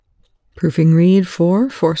Proofing read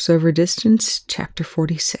for Force Over Distance, Chapter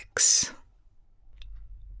 46.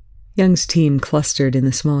 Young's team clustered in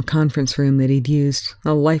the small conference room that he'd used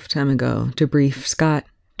a lifetime ago to brief Scott,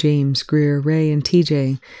 James, Greer, Ray, and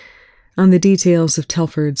TJ on the details of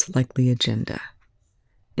Telford's likely agenda.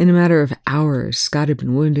 In a matter of hours, Scott had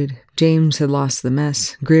been wounded, James had lost the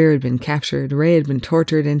mess, Greer had been captured, Ray had been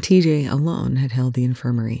tortured, and TJ alone had held the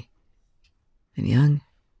infirmary. And Young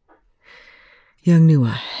knew a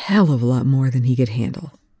hell of a lot more than he could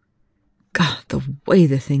handle. God, the way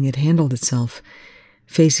the thing had handled itself.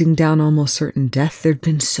 Facing down almost certain death, there'd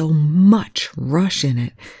been so much rush in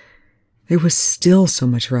it. There was still so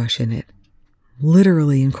much rush in it.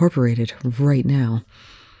 Literally incorporated right now.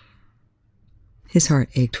 His heart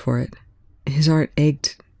ached for it. His heart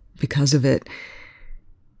ached because of it.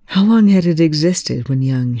 How long had it existed when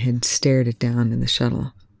Young had stared it down in the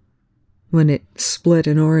shuttle? When it split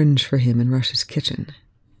an orange for him in Rush's kitchen?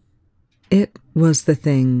 It was the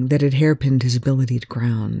thing that had hairpinned his ability to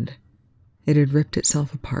ground. It had ripped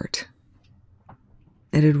itself apart.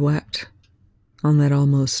 It had wept on that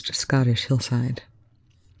almost Scottish hillside.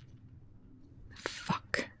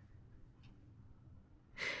 Fuck.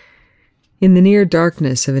 In the near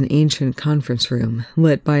darkness of an ancient conference room,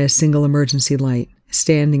 lit by a single emergency light,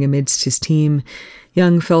 standing amidst his team,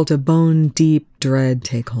 Young felt a bone-deep dread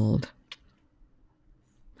take hold.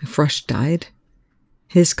 If Rush died,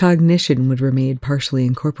 his cognition would remain partially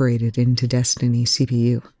incorporated into Destiny's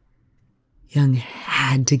CPU. Young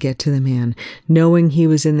had to get to the man. Knowing he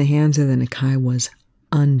was in the hands of the Nakai was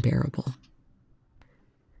unbearable.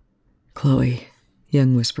 "Chloe,"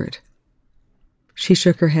 Young whispered. She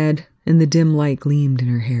shook her head, and the dim light gleamed in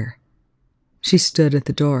her hair. She stood at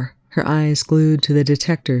the door, her eyes glued to the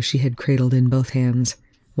detector she had cradled in both hands,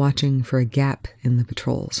 watching for a gap in the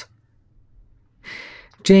patrols.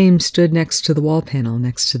 James stood next to the wall panel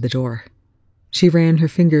next to the door. She ran her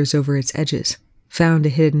fingers over its edges, found a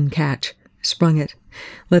hidden catch, sprung it,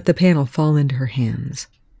 let the panel fall into her hands.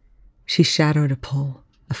 She shadowed a pull,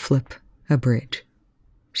 a flip, a bridge.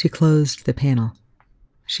 She closed the panel.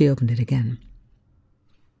 She opened it again.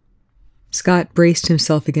 Scott braced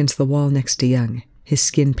himself against the wall next to Young, his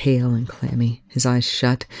skin pale and clammy, his eyes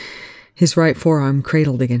shut, his right forearm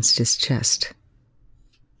cradled against his chest.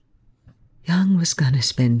 Young was going to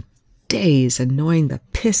spend days annoying the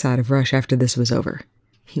piss out of Rush after this was over.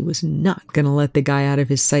 He was not going to let the guy out of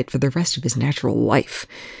his sight for the rest of his natural life,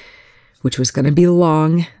 which was going to be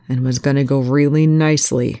long and was going to go really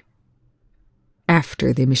nicely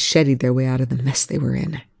after they macheted their way out of the mess they were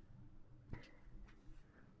in.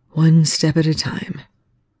 One step at a time,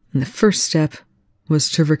 and the first step was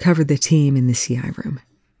to recover the team in the CI room.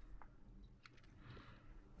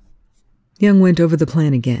 Young went over the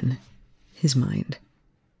plan again. His mind.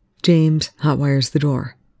 James hotwires the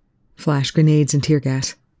door. Flash grenades and tear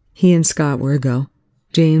gas. He and Scott were a go.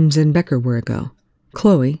 James and Becker were a go.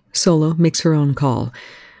 Chloe, solo, makes her own call.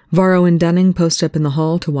 Varro and Dunning post up in the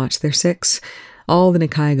hall to watch their six. All the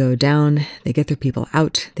Nakai go down. They get their people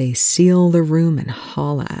out. They seal the room and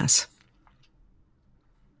haul ass.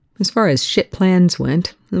 As far as shit plans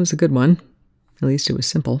went, it was a good one. At least it was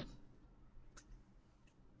simple.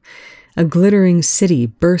 A glittering city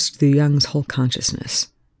burst through Young's whole consciousness.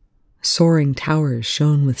 Soaring towers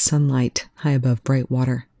shone with sunlight high above bright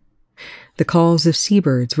water. The calls of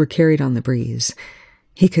seabirds were carried on the breeze.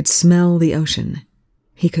 He could smell the ocean.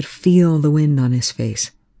 He could feel the wind on his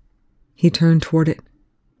face. He turned toward it,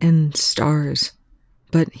 and stars.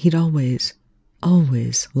 But he'd always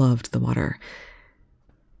loved the water.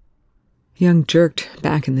 Young jerked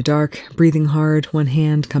back in the dark, breathing hard, one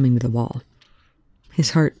hand coming to the wall.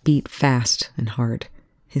 His heart beat fast and hard.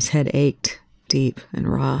 His head ached, deep and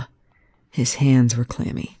raw. His hands were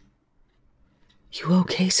clammy. "You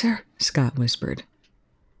okay, sir?" Scott whispered.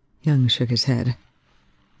 Young shook his head.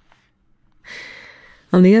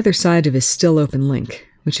 On the other side of his still open link,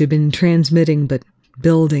 which had been transmitting but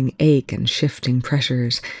building ache and shifting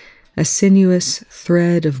pressures, a sinuous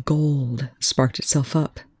thread of gold sparked itself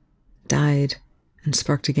up, died, and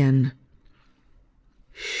sparked again.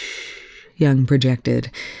 "Shh," Young projected,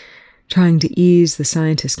 trying to ease the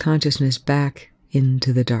scientist's consciousness back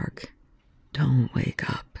into the dark. "Don't wake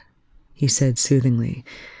up," he said soothingly,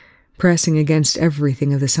 pressing against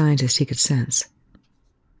everything of the scientist he could sense.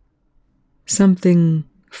 Something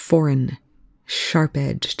foreign,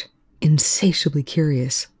 sharp-edged, insatiably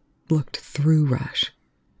curious, looked through Rush,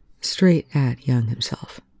 straight at Young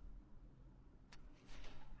himself.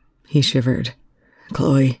 He shivered.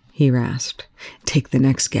 "Chloe," he rasped, "take the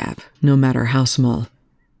next gap, no matter how small."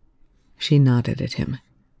 She nodded at him.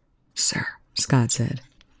 "Sir," Scott said.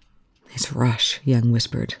 It's Rush, Young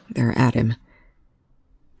whispered. They're at him.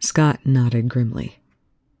 Scott nodded grimly.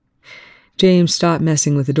 James stopped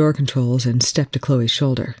messing with the door controls and stepped to Chloe's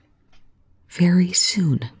shoulder. Very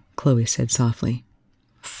soon, Chloe said softly.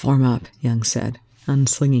 Form up, Young said,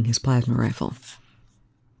 unslinging his plasma rifle.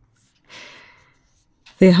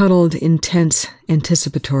 They huddled in tense,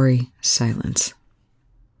 anticipatory silence.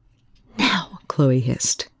 Now, Chloe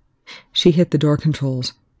hissed. She hit the door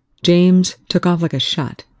controls. James took off like a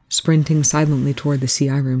shot, sprinting silently toward the CI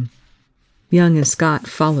room. Young and Scott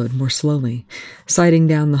followed more slowly, sighting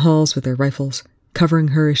down the halls with their rifles, covering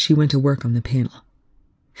her as she went to work on the panel.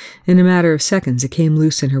 In a matter of seconds, it came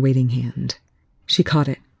loose in her waiting hand. She caught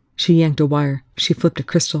it. She yanked a wire. She flipped a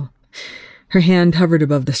crystal. Her hand hovered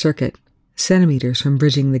above the circuit, centimeters from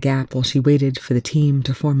bridging the gap while she waited for the team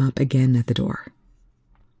to form up again at the door.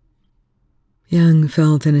 Young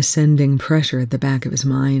felt an ascending pressure at the back of his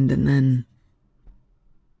mind, and then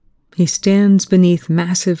he stands beneath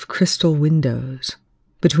massive crystal windows,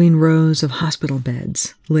 between rows of hospital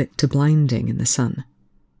beds lit to blinding in the sun.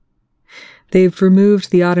 They've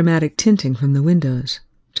removed the automatic tinting from the windows,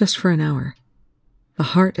 just for an hour. The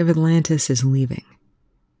heart of Atlantis is leaving.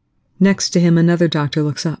 Next to him, another doctor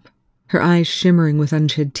looks up, her eyes shimmering with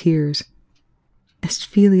unshed tears. Est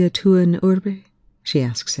filia tua in urbe? She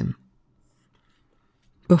asks him.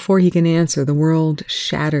 Before he can answer, the world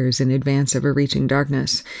shatters in advance of her reaching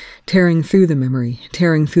darkness, tearing through the memory,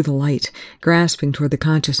 tearing through the light, grasping toward the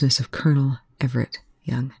consciousness of Colonel Everett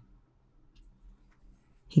Young.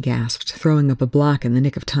 He gasped, throwing up a block in the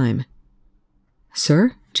nick of time.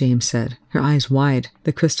 Sir? James said, her eyes wide,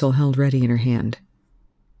 the crystal held ready in her hand.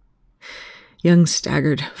 Young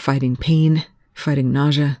staggered, fighting pain, fighting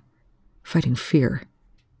nausea, fighting fear.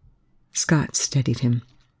 Scott steadied him,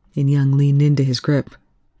 and Young leaned into his grip,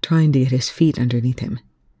 trying to get his feet underneath him.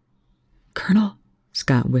 Colonel?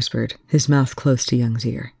 Scott whispered, his mouth close to Young's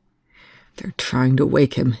ear. They're trying to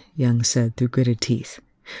wake him, Young said through gritted teeth.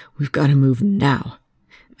 We've got to move now.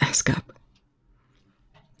 Mask up.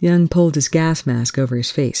 Young pulled his gas mask over his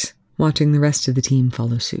face, watching the rest of the team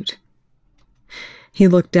follow suit. He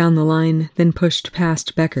looked down the line, then pushed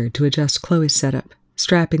past Becker to adjust Chloe's setup,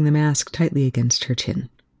 strapping the mask tightly against her chin.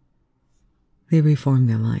 They reformed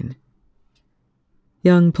their line.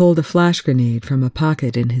 Young pulled a flash grenade from a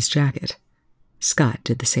pocket in his jacket. Scott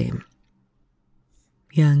did the same.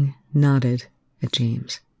 Young nodded at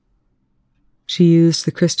James. She used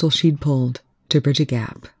the crystal she'd pulled to bridge a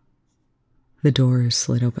gap. The doors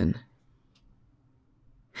slid open.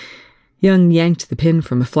 Young yanked the pin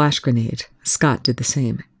from a flash grenade. Scott did the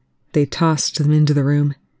same. They tossed them into the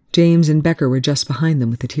room. James and Becker were just behind them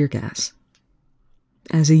with the tear gas.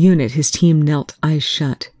 As a unit, his team knelt, eyes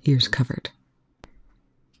shut, ears covered.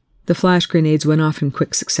 The flash grenades went off in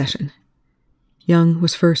quick succession. Young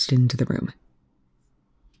was first into the room.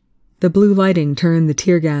 The blue lighting turned the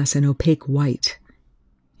tear gas an opaque white.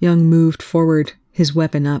 Young moved forward, his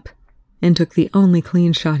weapon up, and took the only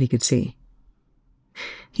clean shot he could see.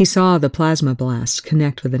 He saw the plasma blast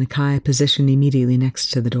connect with an Akai positioned immediately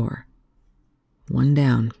next to the door. One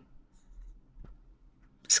down.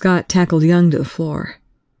 Scott tackled Young to the floor.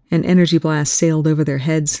 An energy blast sailed over their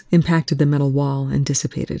heads, impacted the metal wall, and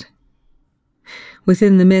dissipated.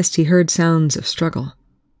 Within the mist, he heard sounds of struggle.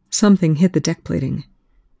 Something hit the deck plating.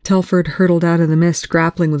 Telford hurtled out of the mist,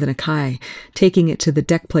 grappling with an Akai, taking it to the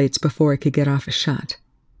deck plates before it could get off a shot.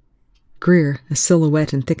 Greer, a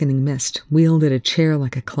silhouette in thickening mist, wielded a chair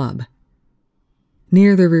like a club.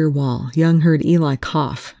 Near the rear wall, Young heard Eli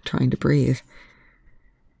cough, trying to breathe.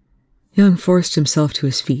 Young forced himself to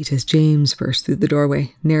his feet as James burst through the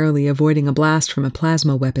doorway, narrowly avoiding a blast from a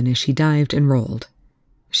plasma weapon as she dived and rolled.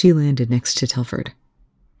 She landed next to Telford.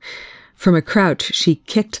 From a crouch, she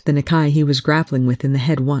kicked the Nakai he was grappling with in the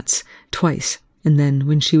head once, twice, and then,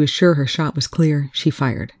 when she was sure her shot was clear, she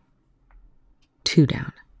fired. 2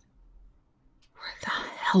 down. Where the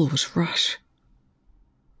hell was Rush?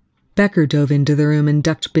 Becker dove into the room and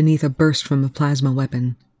ducked beneath a burst from a plasma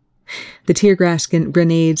weapon. The tear gas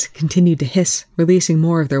grenades continued to hiss, releasing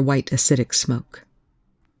more of their white acidic smoke.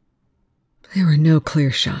 There were no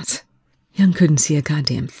clear shots. Young couldn't see a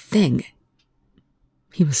goddamn thing.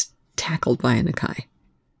 He was tackled by a Nakai.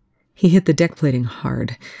 He hit the deck plating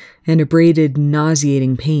hard, and a braided,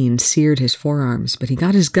 nauseating pain seared his forearms, but he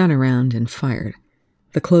got his gun around and fired.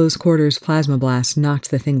 The close quarters plasma blast knocked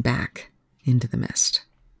the thing back into the mist.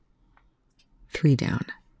 3 down.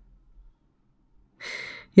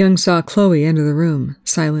 Young saw Chloe enter the room,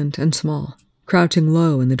 silent and small, crouching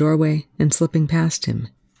low in the doorway and slipping past him,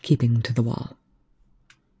 keeping to the wall.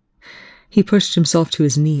 He pushed himself to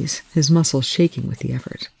his knees, his muscles shaking with the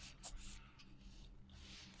effort.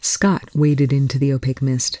 Scott waded into the opaque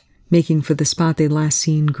mist, making for the spot they'd last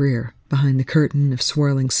seen Greer, behind the curtain of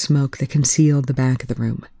swirling smoke that concealed the back of the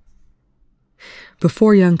room.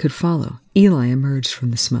 Before Young could follow, Eli emerged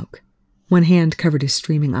from the smoke. One hand covered his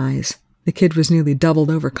streaming eyes. The kid was nearly doubled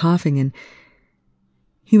over, coughing, and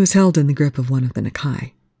he was held in the grip of one of the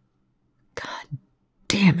Nakai. God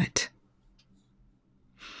damn it.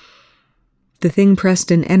 The thing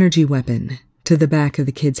pressed an energy weapon to the back of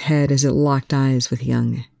the kid's head as it locked eyes with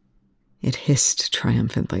Young. It hissed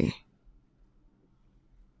triumphantly.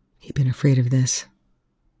 He'd been afraid of this.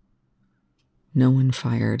 No one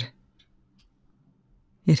fired.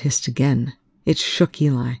 It hissed again. It shook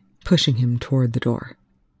Eli, pushing him toward the door.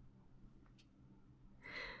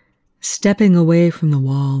 Stepping away from the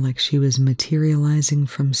wall like she was materializing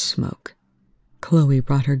from smoke, Chloe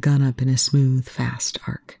brought her gun up in a smooth, fast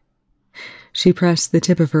arc. She pressed the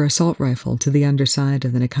tip of her assault rifle to the underside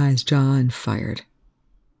of the Nakai's jaw and fired.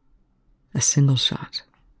 A single shot.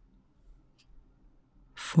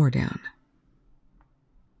 4 down.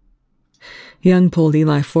 Young pulled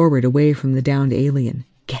Eli forward away from the downed alien.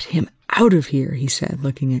 "Get him out of here," he said,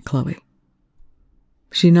 looking at Chloe.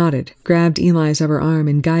 She nodded, grabbed Eli's upper arm,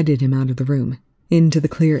 and guided him out of the room, into the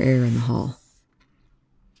clear air in the hall.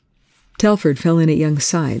 Telford fell in at Young's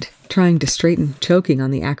side, trying to straighten, choking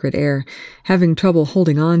on the acrid air, having trouble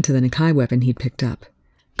holding on to the Nakai weapon he'd picked up.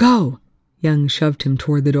 "Go!" Young shoved him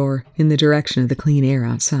toward the door, in the direction of the clean air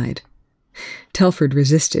outside. Telford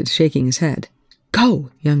resisted, shaking his head.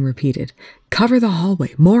 "Go!" Young repeated. "Cover the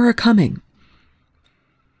hallway. More are coming."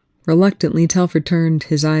 Reluctantly, Telford turned,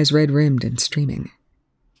 his eyes red-rimmed and streaming.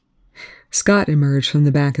 Scott emerged from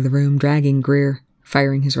the back of the room, dragging Greer,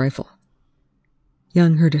 firing his rifle.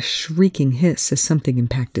 Young heard a shrieking hiss as something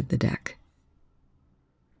impacted the deck.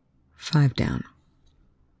 5 down.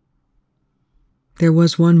 There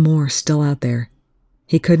was one more still out there.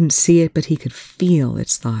 He couldn't see it, but he could feel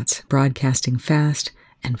its thoughts, broadcasting fast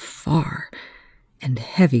and far and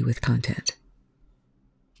heavy with content.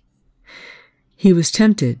 He was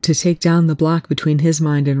tempted to take down the block between his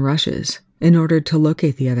mind and Rush's in order to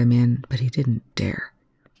locate the other man, but he didn't dare.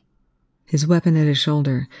 His weapon at his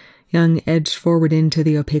shoulder, Young edged forward into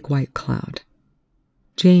the opaque white cloud.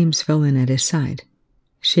 James fell in at his side,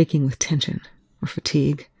 shaking with tension or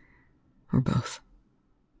fatigue, or both.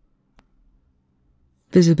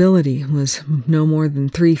 Visibility was no more than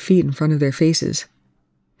 3 feet in front of their faces.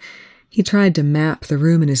 He tried to map the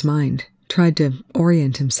room in his mind, tried to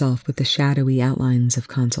orient himself with the shadowy outlines of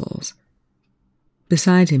consoles.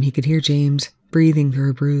 Beside him, he could hear James breathing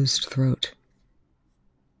through a bruised throat.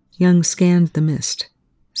 Young scanned the mist,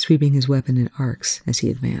 sweeping his weapon in arcs as he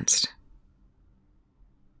advanced.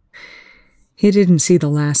 He didn't see the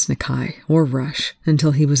last Nakai or Rush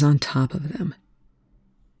until he was on top of them.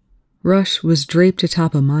 Rush was draped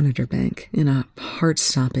atop a monitor bank in a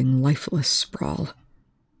heart-stopping, lifeless sprawl.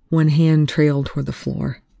 One hand trailed toward the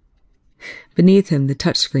floor. Beneath him, the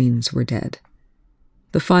touchscreens were dead.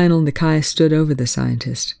 The final Nakai stood over the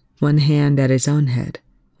scientist, one hand at its own head,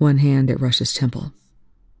 one hand at Rush's temple.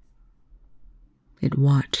 It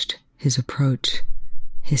watched his approach,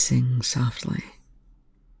 hissing softly.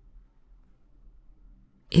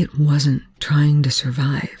 It wasn't trying to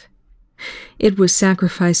survive. It was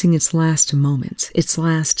sacrificing its last moments, its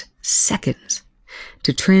last seconds,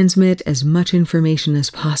 to transmit as much information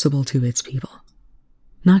as possible to its people.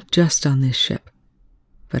 Not just on this ship,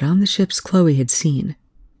 but on the ships Chloe had seen,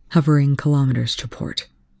 hovering kilometers to port.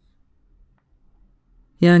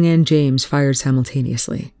 Young and James fired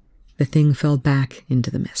simultaneously. The thing fell back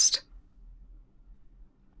into the mist.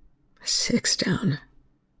 6 down.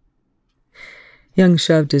 Young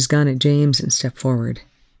shoved his gun at James and stepped forward.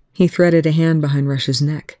 He threaded a hand behind Rush's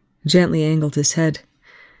neck, gently angled his head,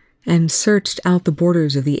 and searched out the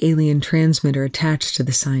borders of the alien transmitter attached to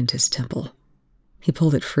the scientist's temple. He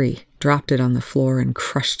pulled it free, dropped it on the floor, and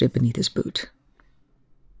crushed it beneath his boot.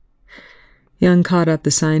 Young caught up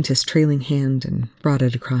the scientist's trailing hand and brought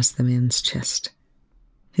it across the man's chest.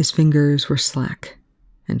 His fingers were slack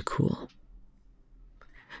and cool.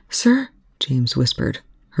 "Sir?" James whispered,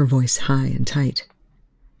 her voice high and tight.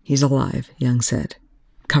 "He's alive," Young said.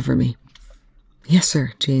 "Cover me." "Yes,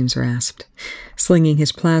 sir," James rasped, slinging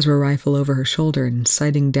his plasma rifle over her shoulder and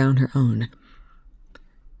sighting down her own.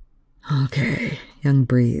 "Okay," Young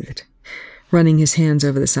breathed, running his hands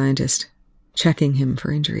over the scientist, checking him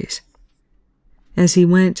for injuries. As he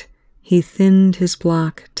went, he thinned his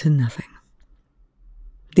block to nothing.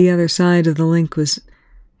 The other side of the link was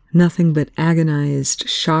nothing but agonized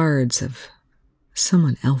shards of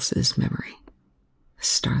someone else's memory.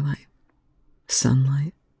 Starlight,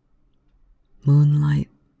 sunlight, moonlight,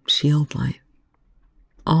 shield light.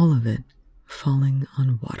 all of it falling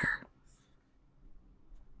on water.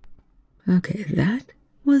 Okay, that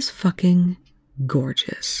was fucking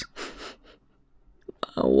gorgeous.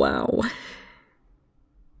 Oh, wow.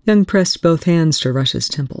 Young pressed both hands to Rush's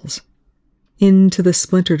temples. Into the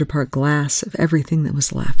splintered apart glass of everything that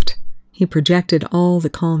was left, he projected all the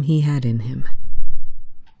calm he had in him.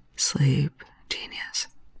 "Sleep, genius,"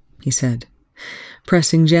 he said,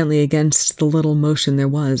 pressing gently against the little motion there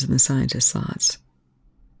was in the scientist's thoughts.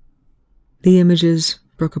 The images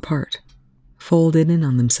broke apart, folded in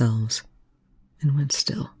on themselves, and went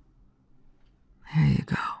still. "There you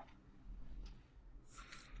go."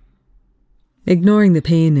 Ignoring the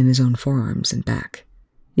pain in his own forearms and back,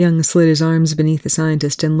 Young slid his arms beneath the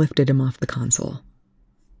scientist and lifted him off the console.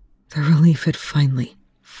 The relief at finally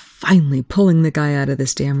pulling the guy out of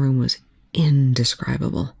this damn room was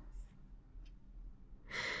indescribable.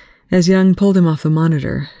 As Young pulled him off the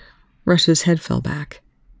monitor, Rush's head fell back.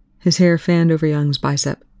 His hair fanned over Young's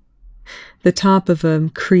bicep. The top of a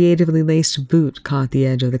creatively laced boot caught the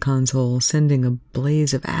edge of the console, sending a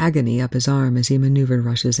blaze of agony up his arm as he maneuvered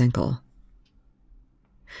Rush's ankle.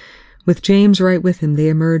 With James right with him, they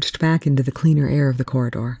emerged back into the cleaner air of the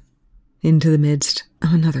corridor, into the midst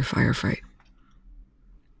of another firefight.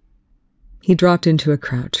 He dropped into a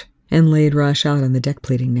crouch and laid Rush out on the deck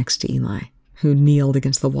plating next to Eli, who kneeled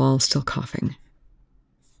against the wall, still coughing.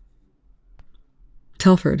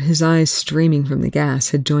 Telford, his eyes streaming from the gas,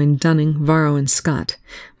 had joined Dunning, Varro, and Scott,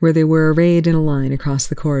 where they were arrayed in a line across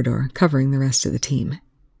the corridor, covering the rest of the team.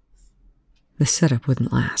 The setup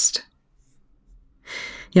wouldn't last.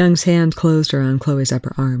 Young's hand closed around Chloe's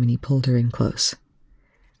upper arm, and he pulled her in close.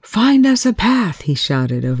 "Find us a path," he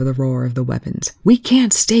shouted over the roar of the weapons. "We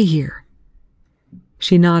can't stay here."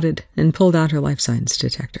 She nodded and pulled out her life signs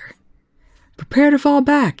detector. "Prepare to fall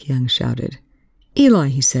back," Young shouted. "Eli,"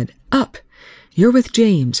 he said, "up. You're with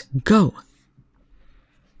James. Go."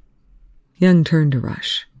 Young turned to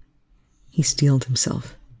Rush. He steeled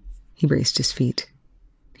himself. He braced his feet.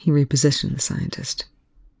 He repositioned the scientist.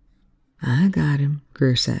 "I got him,"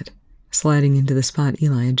 Greer said, sliding into the spot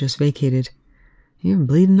Eli had just vacated. "You're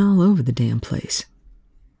bleeding all over the damn place."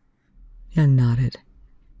 Young nodded.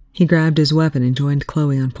 He grabbed his weapon and joined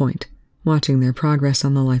Chloe on point, watching their progress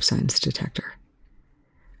on the life signs detector.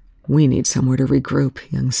 "We need somewhere to regroup,"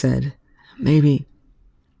 Young said. "Maybe..."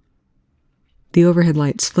 The overhead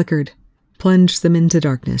lights flickered, plunged them into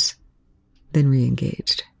darkness, then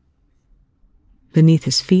re-engaged. Beneath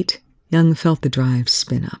his feet, Young felt the drive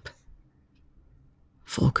spin up.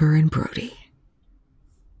 Volker and Brody.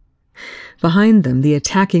 Behind them, the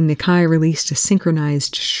attacking Nikai released a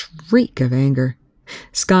synchronized shriek of anger.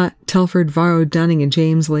 Scott, Telford, Varro, Dunning, and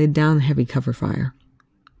James laid down heavy cover fire.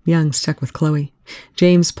 Young stuck with Chloe.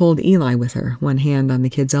 James pulled Eli with her, one hand on the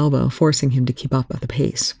kid's elbow, forcing him to keep up with the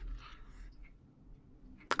pace.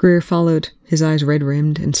 Greer followed, his eyes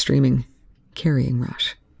red-rimmed and streaming, carrying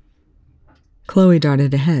Rush. Chloe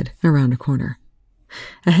darted ahead, around a corner.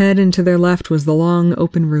 Ahead and to their left was the long,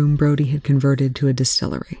 open room Brody had converted to a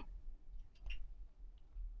distillery.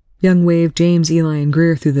 Young waved James, Eli, and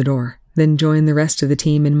Greer through the door, then joined the rest of the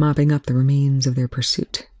team in mopping up the remains of their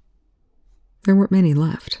pursuit. There weren't many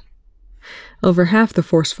left. Over half the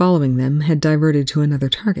force following them had diverted to another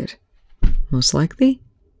target. Most likely,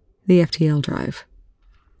 the FTL drive.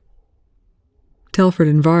 Telford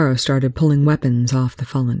and Varro started pulling weapons off the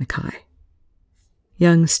fallen Nikai.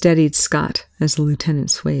 Young steadied Scott as the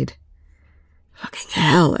lieutenant swayed. "Fucking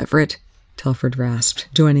hell, Everett," Telford rasped,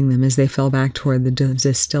 joining them as they fell back toward the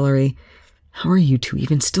distillery. "How are you two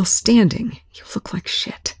even still standing? You look like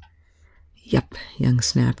shit." "Yep," Young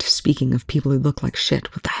snapped. "Speaking of people who look like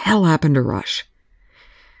shit, what the hell happened to Rush?"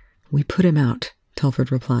 "We put him out,"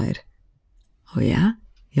 Telford replied. "Oh yeah?"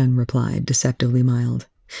 Young replied, deceptively mild.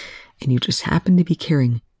 "And you just happen to be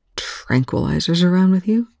carrying tranquilizers around with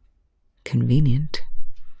you? Convenient."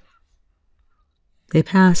 They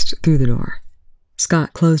passed through the door.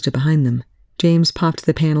 Scott closed it behind them. James popped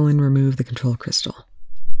the panel and removed the control crystal.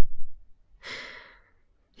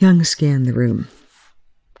 Young scanned the room.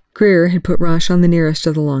 Greer had put Rush on the nearest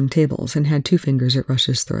of the long tables and had 2 fingers at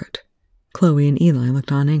Rush's throat. Chloe and Eli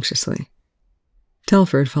looked on anxiously.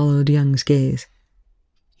 Telford followed Young's gaze.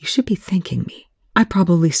 "You should be thanking me. I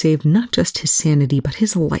probably saved not just his sanity, but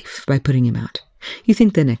his life by putting him out. You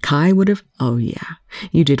think the Nikai would have..." "Oh yeah,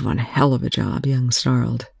 you did one hell of a job," Young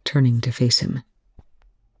snarled, turning to face him.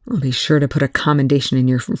 "I'll be sure to put a commendation in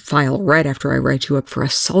your file right after I write you up for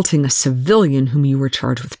assaulting a civilian whom you were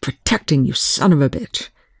charged with protecting, you son of a bitch."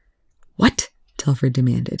 "What?" Telford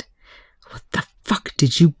demanded. "What the fuck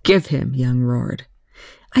did you give him?" Young roared.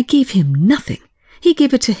 "I gave him nothing. He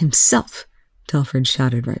gave it to himself," Telford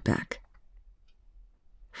shouted right back.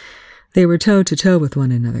 They were toe-to-toe with one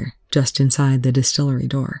another, just inside the distillery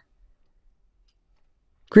door.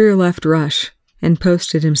 Greer left Rush and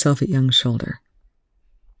posted himself at Young's shoulder.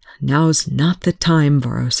 Now's not the time,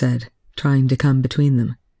 Varro said, trying to come between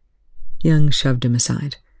them. Young shoved him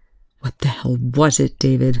aside. What the hell was it,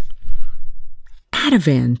 David?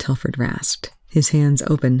 Ativan, Telford rasped, his hands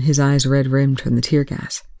open, his eyes red-rimmed from the tear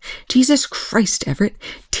gas. Jesus Christ, Everett.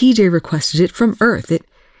 TJ requested it from Earth.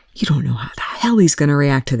 You don't know how the hell he's going to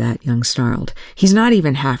react to that, Young snarled. He's not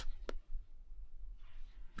even half...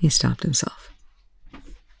 He stopped himself.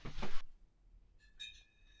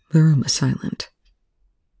 The room was silent.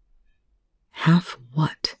 Half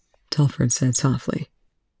what? Telford said softly.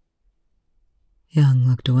 Young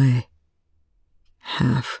looked away.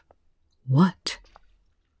 Half what?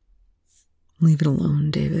 Leave it alone,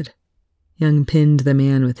 David. Young pinned the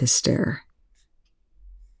man with his stare.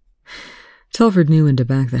 Telford knew when to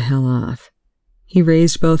back the hell off. He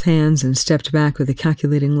raised both hands and stepped back with a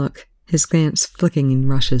calculating look, his glance flicking in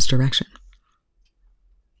Rush's direction.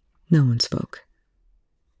 No one spoke.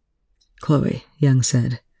 Chloe, Young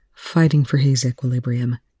said, fighting for his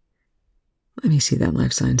equilibrium. Let me see that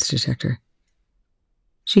life signs detector.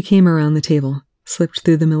 She came around the table, slipped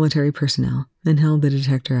through the military personnel, and held the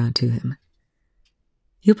detector out to him.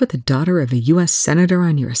 You put the daughter of a U.S. senator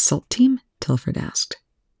on your assault team? Telford asked.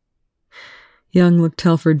 Young looked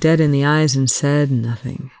Telford dead in the eyes and said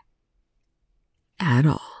nothing. At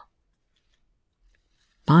all.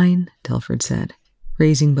 Fine, Telford said,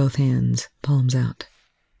 raising both hands, palms out.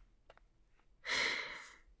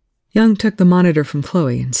 Young took the monitor from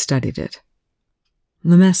Chloe and studied it.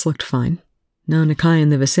 The mess looked fine. No Nakai in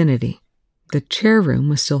the vicinity. The chair room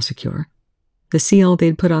was still secure. The seal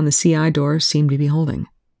they'd put on the CI doors seemed to be holding.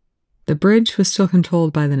 The bridge was still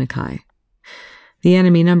controlled by the Nakai. The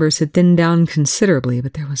enemy numbers had thinned down considerably,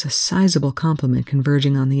 but there was a sizable complement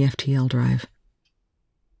converging on the FTL drive.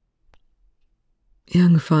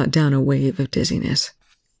 Young fought down a wave of dizziness.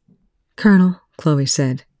 Colonel, Chloe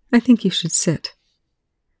said, I think you should sit.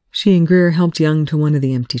 She and Greer helped Young to one of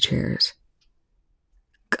the empty chairs.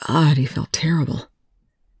 God, he felt terrible.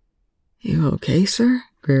 You okay, sir?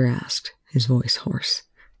 Greer asked, his voice hoarse.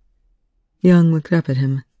 Young looked up at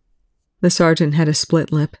him. The sergeant had a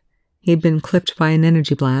split lip. He'd been clipped by an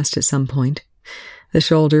energy blast at some point. The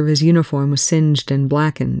shoulder of his uniform was singed and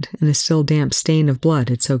blackened, and a still damp stain of blood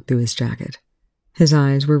had soaked through his jacket. His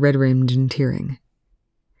eyes were red-rimmed and tearing.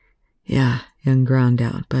 Yeah, Young ground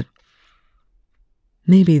out, but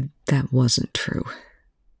maybe that wasn't true.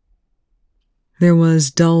 There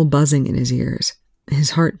was dull buzzing in his ears.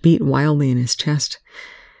 His heart beat wildly in his chest.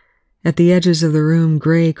 At the edges of the room,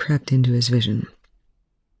 gray crept into his vision.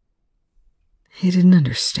 He didn't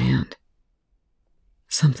understand.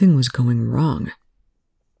 Something was going wrong.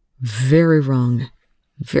 Very wrong.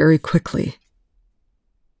 Very quickly.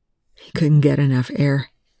 He couldn't get enough air.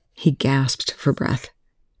 He gasped for breath.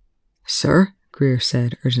 Sir? Greer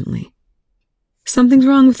said urgently. Something's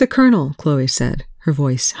wrong with the colonel, Chloe said, her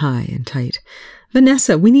voice high and tight.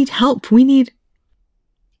 Vanessa, we need help. We need...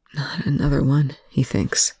 Not another one, he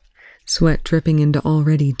thinks, sweat dripping into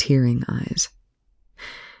already tearing eyes.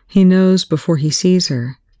 He knows before he sees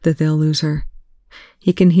her that they'll lose her.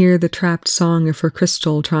 He can hear the trapped song of her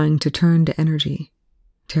crystal trying to turn to energy,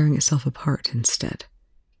 tearing itself apart instead.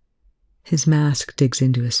 His mask digs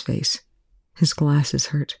into his face. His glasses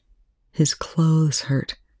hurt. His clothes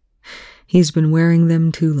hurt. He's been wearing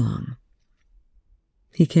them too long.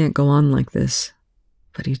 He can't go on like this,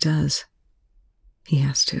 but he does. He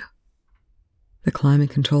has to. The climate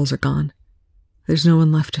controls are gone. There's no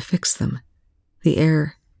one left to fix them. The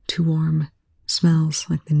air, too warm, smells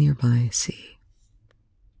like the nearby sea.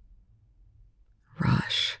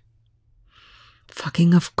 Rush.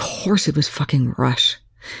 Fucking of course it was fucking Rush.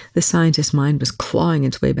 The scientist's mind was clawing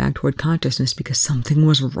its way back toward consciousness because something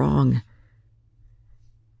was wrong.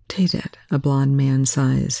 Tadet, a blond man,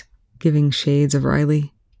 sighs, giving shades of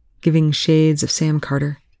Riley, giving shades of Sam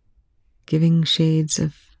Carter, giving shades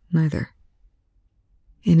of neither.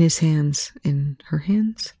 In his hands, in her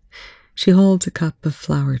hands, she holds a cup of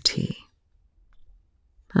flower tea.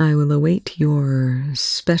 I will await your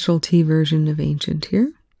specialty version of ancient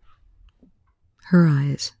here. Her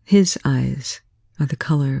eyes, his eyes, are the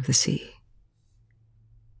color of the sea.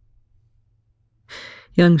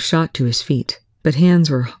 Young shot to his feet, but hands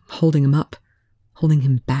were holding him up, holding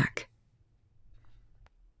him back.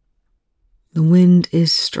 The wind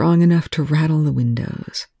is strong enough to rattle the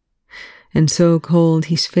windows, and so cold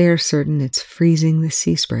he's fair certain it's freezing the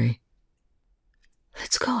sea spray.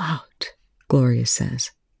 Let's go out, Gloria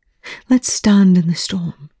says. Let's stand in the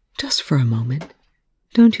storm, Just for a moment.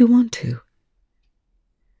 Don't you want to?"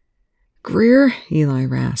 "Greer," Eli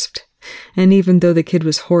rasped, and even though the kid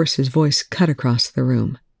was hoarse, his voice cut across the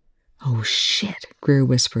room. "Oh, shit," Greer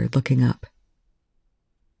whispered, looking up.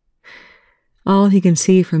 All he can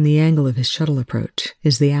see from the angle of his shuttle approach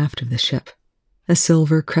is the aft of the ship, a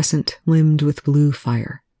silver crescent limned with blue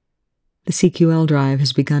fire. The CQL drive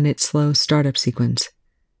has begun its slow startup sequence.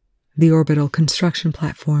 The orbital construction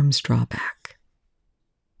platforms draw back.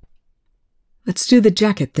 "Let's do the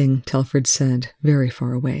jacket thing," Telford said, very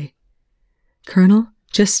far away. "Colonel,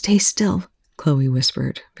 just stay still," Chloe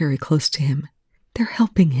whispered, very close to him. "They're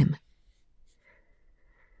helping him."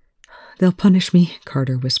 "They'll punish me,"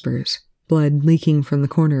 Carter whispers, blood leaking from the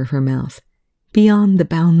corner of her mouth, "beyond the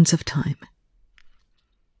bounds of time."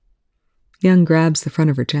 Young grabs the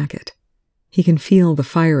front of her jacket. He can feel the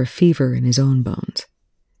fire of fever in his own bones.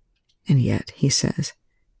 "And yet," he says,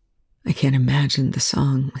 "I can't imagine the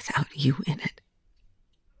song without you in it."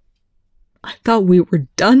 "I thought we were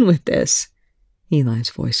done with this." Eli's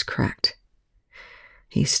voice cracked.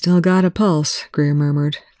 "He's still got a pulse," Greer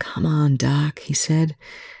murmured. "Come on, Doc," he said.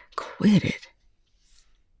 "Quit it."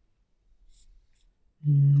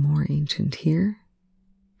 More ancient here.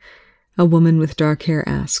 A woman with dark hair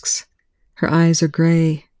asks. Her eyes are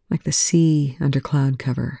gray, like the sea under cloud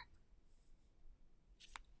cover.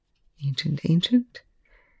 Ancient, ancient?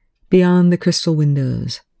 Beyond the crystal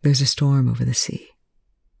windows, there's a storm over the sea.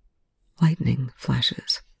 Lightning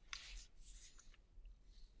flashes.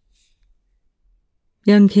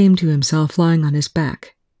 Young came to himself lying on his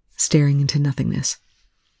back, staring into nothingness.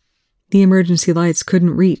 The emergency lights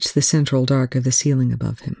couldn't reach the central dark of the ceiling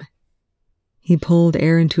above him. He pulled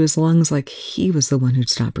air into his lungs like he was the one who'd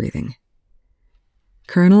stopped breathing.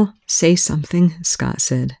 "Colonel, say something," Scott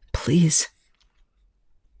said. "Please."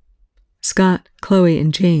 Scott, Chloe,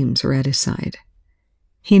 and James were at his side.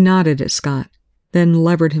 He nodded at Scott, then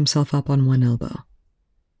levered himself up on one elbow.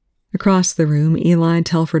 Across the room, Eli,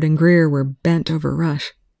 Telford, and Greer were bent over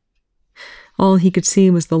Rush. All he could see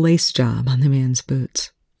was the lace job on the man's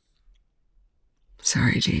boots.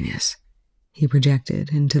 "Sorry, genius," he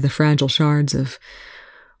projected into the fragile shards of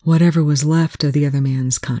whatever was left of the other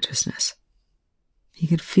man's consciousness. He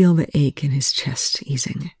could feel the ache in his chest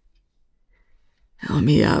easing. "Help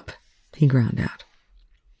me up," he ground out.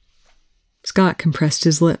 Scott compressed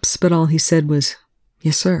his lips, but all he said was,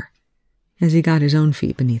 "Yes, sir," as he got his own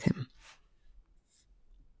feet beneath him.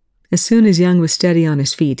 As soon as Young was steady on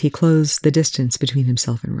his feet, he closed the distance between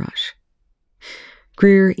himself and Rush.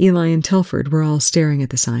 Greer, Eli, and Telford were all staring at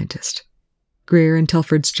the scientist. Greer and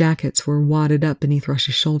Telford's jackets were wadded up beneath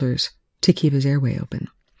Rush's shoulders to keep his airway open.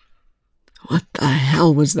 "What the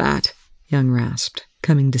hell was that?" Young rasped,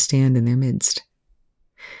 coming to stand in their midst.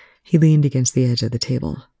 He leaned against the edge of the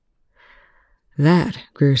table. "That,"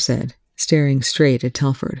 Greer said, staring straight at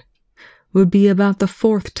Telford, "would be about the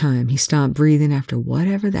 4th time he stopped breathing after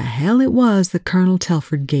whatever the hell it was that Colonel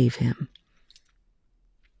Telford gave him."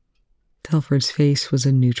 Telford's face was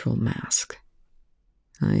a neutral mask.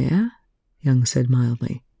 "Oh, yeah?" Young said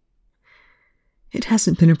mildly. "It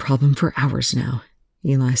hasn't been a problem for hours now,"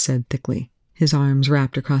 Eli said thickly, his arms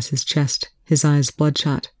wrapped across his chest, his eyes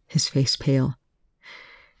bloodshot, his face pale.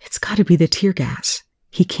 "It's got to be the tear gas.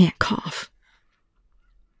 He can't cough."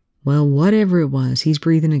 "Well, whatever it was, he's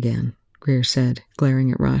breathing again," Greer said,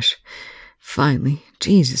 glaring at Rush. "Finally.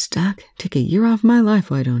 Jesus, Doc, take a year off my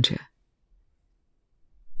life, why don't you?"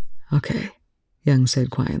 "Okay," Young said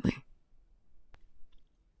quietly.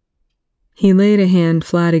 He laid a hand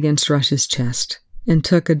flat against Rush's chest and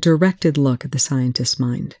took a directed look at the scientist's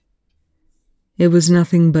mind. It was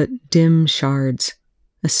nothing but dim shards,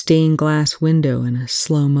 a stained glass window, and a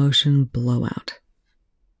slow-motion blowout.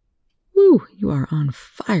 "Woo, you are on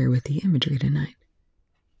fire with the imagery tonight."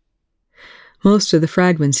 Most of the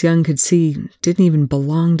fragments Young could see didn't even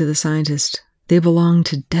belong to the scientist. They belonged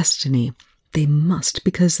to destiny. They must,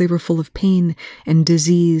 because they were full of pain and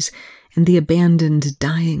disease and the abandoned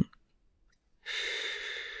dying.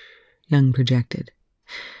 Young projected,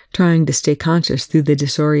 trying to stay conscious through the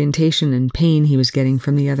disorientation and pain he was getting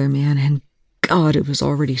from the other man, and God, it was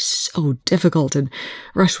already so difficult, and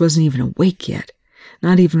Rush wasn't even awake yet,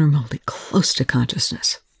 not even remotely close to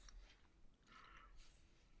consciousness.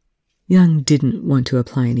 Young didn't want to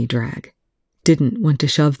apply any drag, didn't want to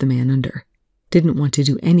shove the man under, didn't want to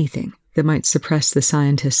do anything that might suppress the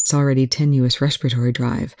scientist's already tenuous respiratory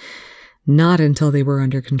drive, not until they were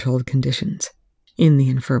under controlled conditions, in the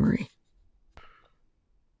infirmary.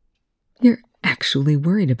 "You're actually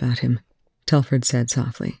worried about him," Telford said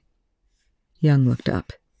softly. Young looked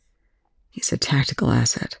up. "He's a tactical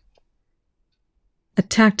asset." "A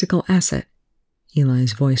tactical asset.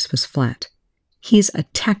 Eli's voice was flat. He's a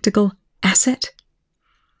tactical asset?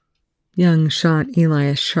 Young shot Eli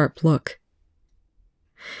a sharp look.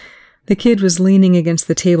 The kid was leaning against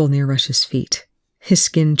the table near Rush's feet, his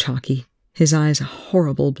skin chalky, his eyes a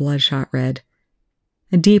horrible bloodshot red,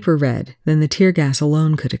 a deeper red than the tear gas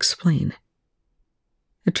alone could explain.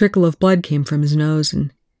 A trickle of blood came from his nose,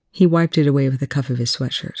 and he wiped it away with the cuff of his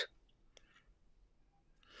sweatshirt.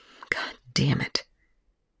 God damn it.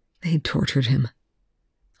 They'd tortured him.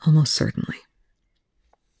 Almost certainly.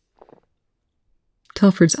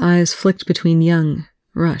 Telford's eyes flicked between Young,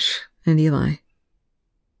 Rush, and Eli.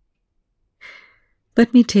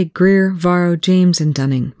 Let me take Greer, Varro, James, and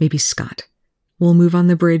Dunning, maybe Scott. We'll move on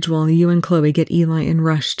the bridge while you and Chloe get Eli and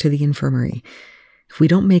Rush to the infirmary. If we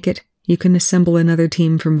don't make it, you can assemble another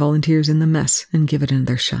team from volunteers in the mess and give it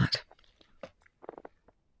another shot.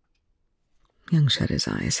 Young shut his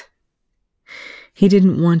eyes. He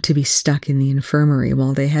didn't want to be stuck in the infirmary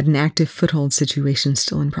while they had an active foothold situation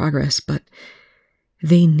still in progress, but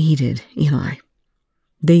they needed Eli.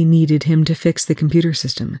 They needed him to fix the computer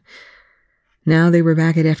system. Now they were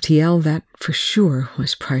back at FTL, that for sure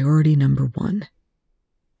was priority number 1.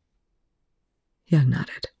 Young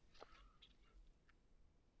nodded.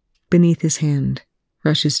 Beneath his hand,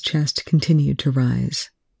 Rush's chest continued to rise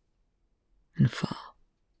and fall.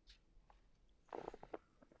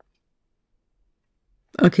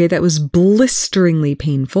 Okay, that was blisteringly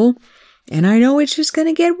painful, and I know it's just going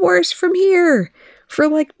to get worse from here for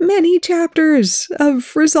like many chapters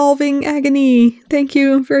of resolving agony. Thank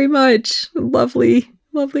you very much. Lovely,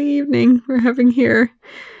 lovely evening we're having here.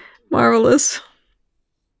 Marvelous.